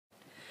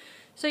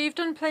So you've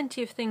done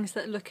plenty of things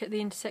that look at the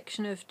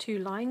intersection of two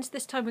lines.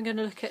 This time we're going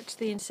to look at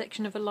the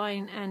intersection of a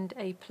line and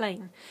a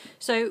plane.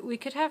 So we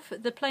could have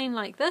the plane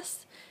like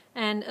this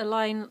and a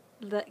line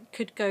that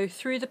could go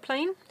through the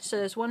plane, so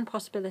there's one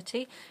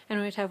possibility, and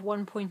we'd have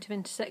one point of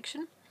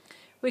intersection.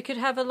 We could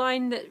have a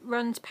line that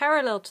runs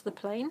parallel to the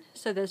plane,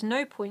 so there's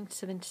no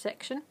points of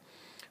intersection.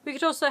 We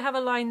could also have a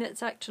line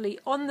that's actually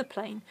on the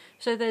plane,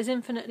 so there's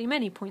infinitely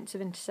many points of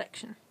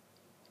intersection.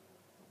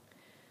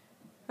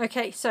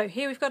 Okay, so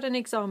here we've got an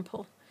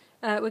example.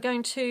 We're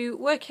going to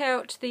work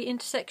out the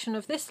intersection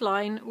of this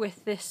line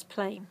with this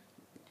plane.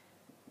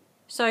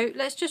 So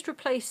let's just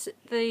replace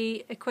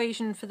the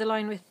equation for the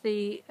line with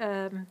the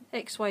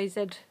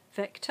xyz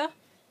vector.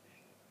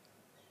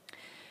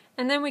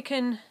 And then we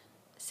can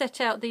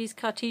set out these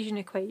Cartesian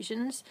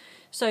equations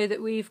so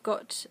that we've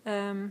got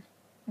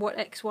what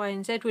x, y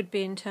and z would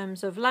be in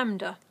terms of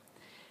lambda.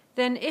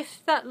 Then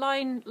if that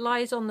line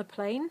lies on the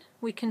plane,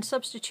 we can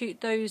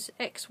substitute those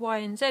x, y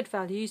and z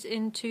values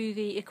into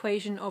the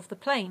equation of the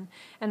plane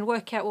and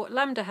work out what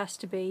lambda has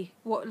to be,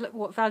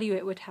 what value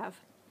it would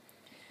have.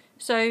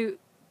 So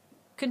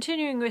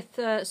continuing with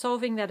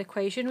solving that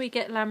equation, we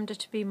get lambda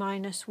to be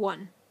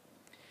 -1.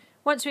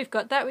 Once we've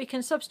got that, we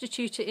can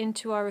substitute it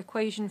into our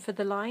equation for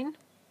the line,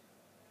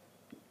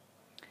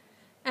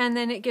 and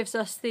then it gives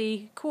us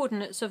the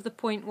coordinates of the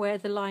point where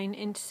the line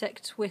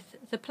intersects with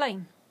the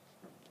plane.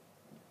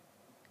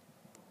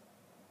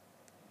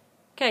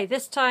 Okay,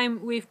 this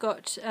time we've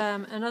got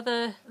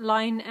another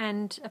line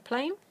and a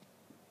plane.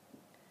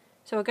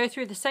 So we'll go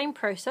through the same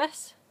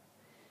process.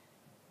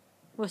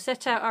 We'll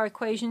set out our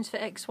equations for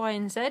x, y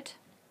and z,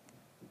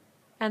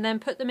 and then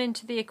put them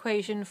into the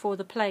equation for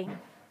the plane.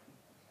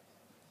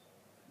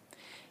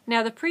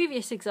 Now the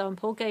previous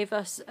example gave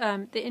us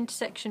the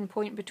intersection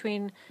point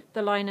between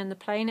the line and the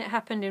plane. It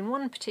happened in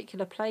one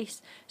particular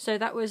place, so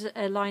that was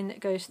a line that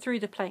goes through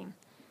the plane.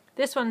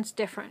 This one's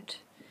different.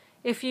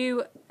 If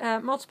you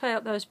multiply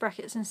out those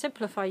brackets and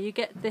simplify, you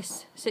get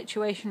this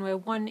situation where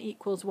 1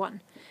 equals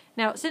 1.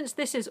 Now, since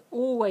this is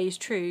always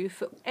true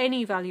for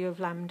any value of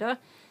lambda,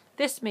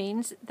 this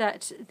means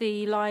that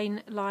the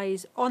line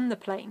lies on the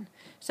plane,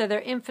 so there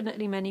are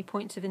infinitely many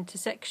points of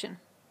intersection.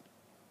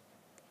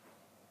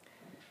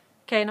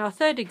 Okay, in our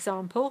third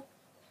example,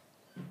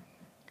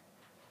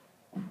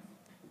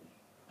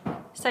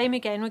 same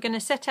again, we're going to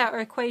set out our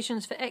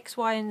equations for x,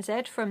 y and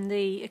z from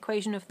the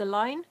equation of the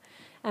line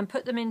and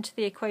put them into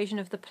the equation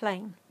of the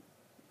plane.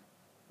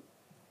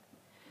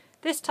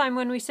 This time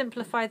when we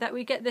simplify that,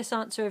 we get this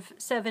answer of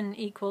 7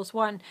 equals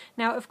 1.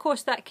 Now of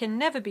course that can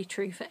never be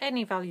true for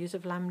any values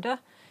of lambda,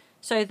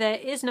 so there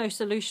is no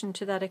solution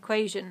to that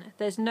equation.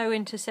 There's no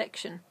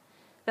intersection.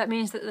 That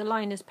means that the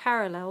line is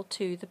parallel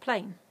to the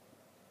plane.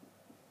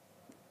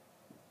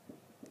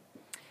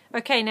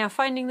 Okay, now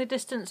finding the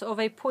distance of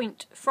a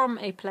point from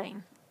a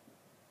plane.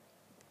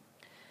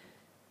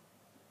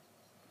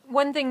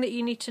 One thing that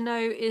you need to know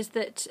is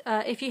that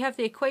if you have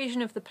the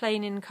equation of the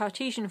plane in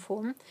Cartesian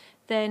form,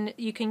 then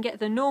you can get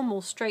the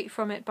normal straight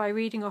from it by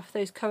reading off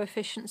those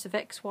coefficients of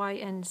x, y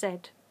and z.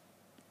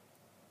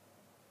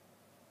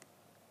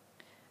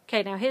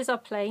 Okay, now here's our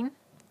plane,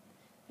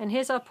 and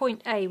here's our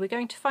point A. We're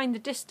going to find the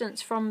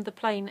distance from the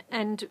plane,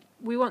 and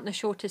we want the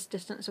shortest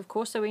distance, of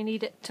course, so we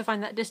need it to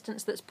find that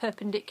distance that's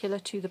perpendicular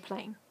to the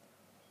plane.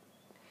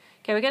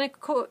 Okay, we're going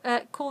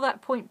to call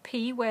that point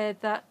P, where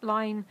that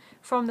line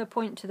from the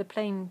point to the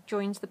plane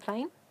joins the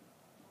plane.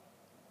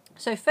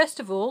 So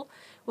first of all,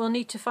 we'll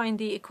need to find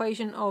the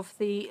equation of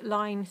the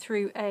line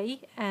through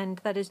A, and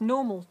that is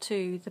normal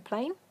to the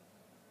plane.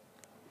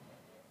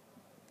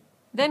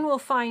 Then we'll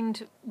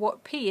find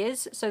what P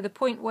is, so the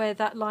point where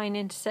that line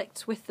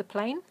intersects with the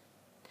plane.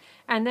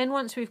 And then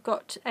once we've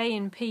got A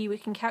and P, we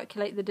can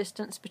calculate the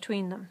distance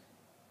between them.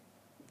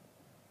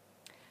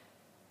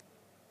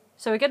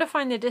 So we're going to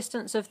find the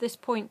distance of this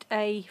point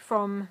A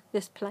from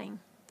this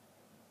plane.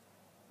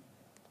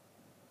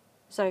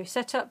 So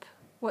set up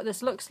what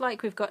this looks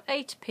like. We've got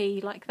A to P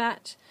like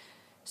that.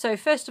 So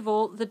first of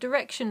all, the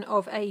direction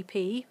of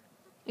AP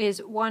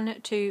is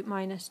 1, 2,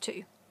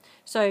 -2.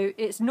 So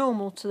it's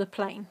normal to the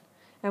plane,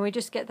 and we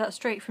just get that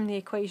straight from the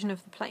equation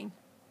of the plane.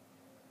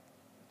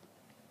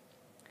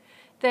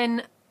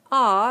 Then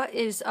R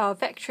is our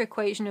vector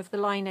equation of the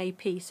line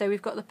AP. So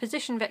we've got the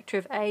position vector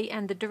of A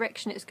and the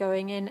direction it's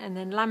going in, and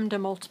then lambda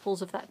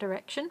multiples of that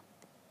direction.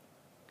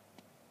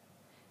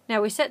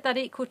 Now we set that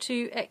equal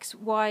to x,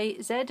 y,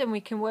 z, and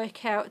we can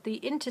work out the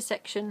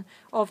intersection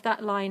of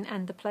that line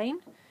and the plane.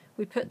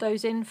 We put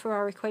those in for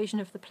our equation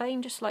of the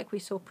plane, just like we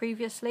saw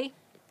previously.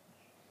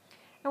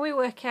 And we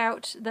work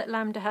out that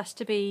lambda has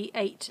to be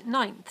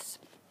 8/9.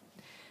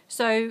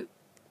 So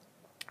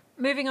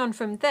moving on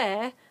from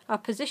there, our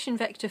position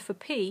vector for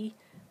P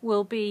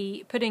will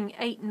be putting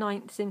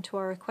 8/9 into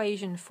our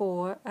equation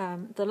for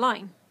the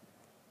line.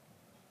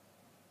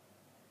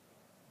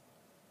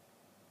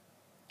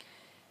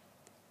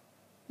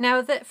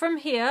 Now that from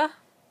here,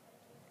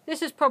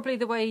 this is probably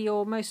the way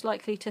you're most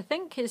likely to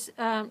think, is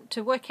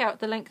to work out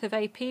the length of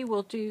AP,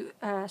 we'll do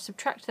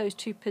subtract those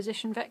two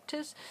position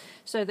vectors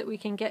so that we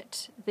can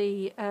get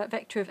the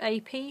vector of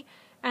AP,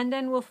 and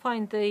then we'll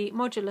find the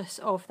modulus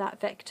of that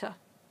vector,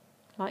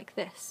 like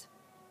this.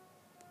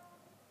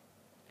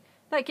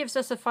 That gives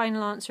us a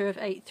final answer of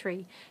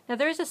 8,3. Now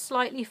there is a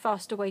slightly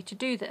faster way to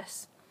do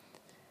this.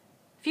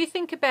 If you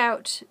think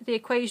about the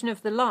equation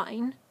of the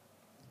line,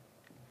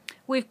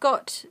 we've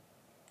got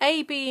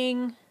A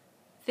being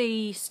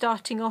the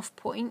starting off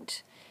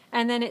point,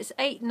 and then it's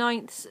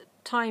 8/9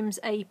 times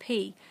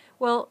AP.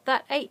 Well,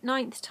 that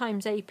 8/9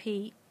 times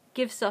AP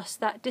gives us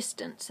that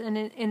distance and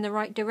in the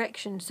right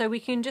direction, so we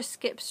can just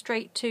skip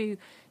straight to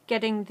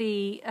getting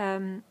the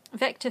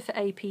vector for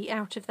AP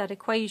out of that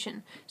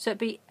equation. So it'd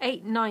be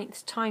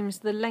 8/9 times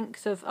the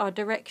length of our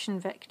direction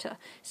vector,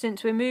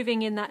 since we're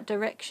moving in that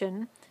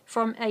direction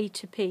from A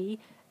to P,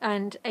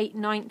 and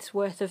 8/9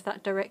 worth of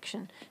that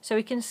direction. So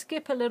we can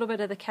skip a little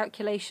bit of the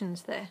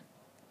calculations there.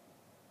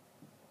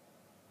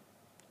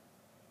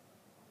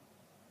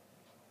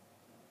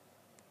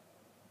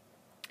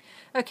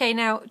 Okay,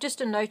 now just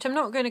a note, I'm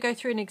not going to go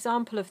through an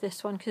example of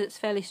this one because it's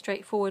fairly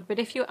straightforward, but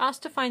if you're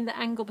asked to find the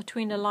angle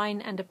between a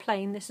line and a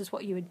plane, this is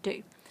what you would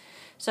do.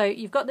 So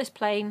you've got this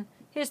plane,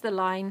 here's the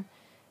line.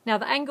 Now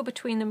the angle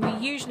between them, we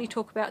usually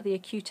talk about the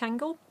acute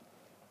angle.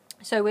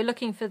 So we're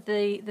looking for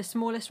the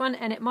smallest one,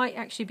 and it might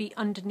actually be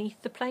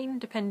underneath the plane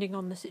depending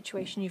on the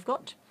situation you've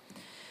got.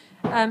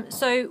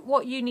 So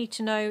what you need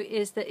to know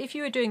is that if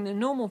you were doing the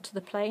normal to the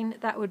plane,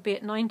 that would be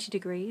at 90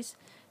 degrees.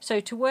 So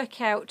to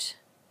work out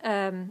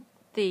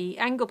the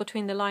angle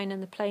between the line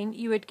and the plane,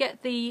 you would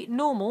get the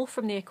normal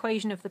from the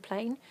equation of the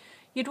plane.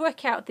 You'd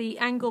work out the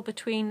angle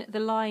between the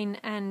line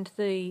and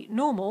the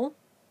normal.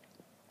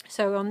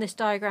 So on this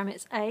diagram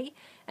it's A,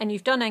 and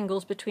you've done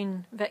angles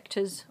between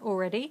vectors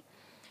already.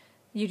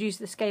 You'd use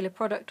the scalar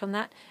product on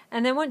that,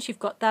 and then once you've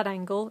got that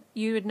angle,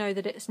 you would know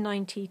that it's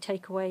 90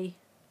 take away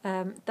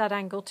that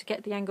angle to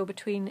get the angle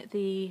between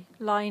the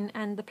line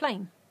and the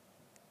plane.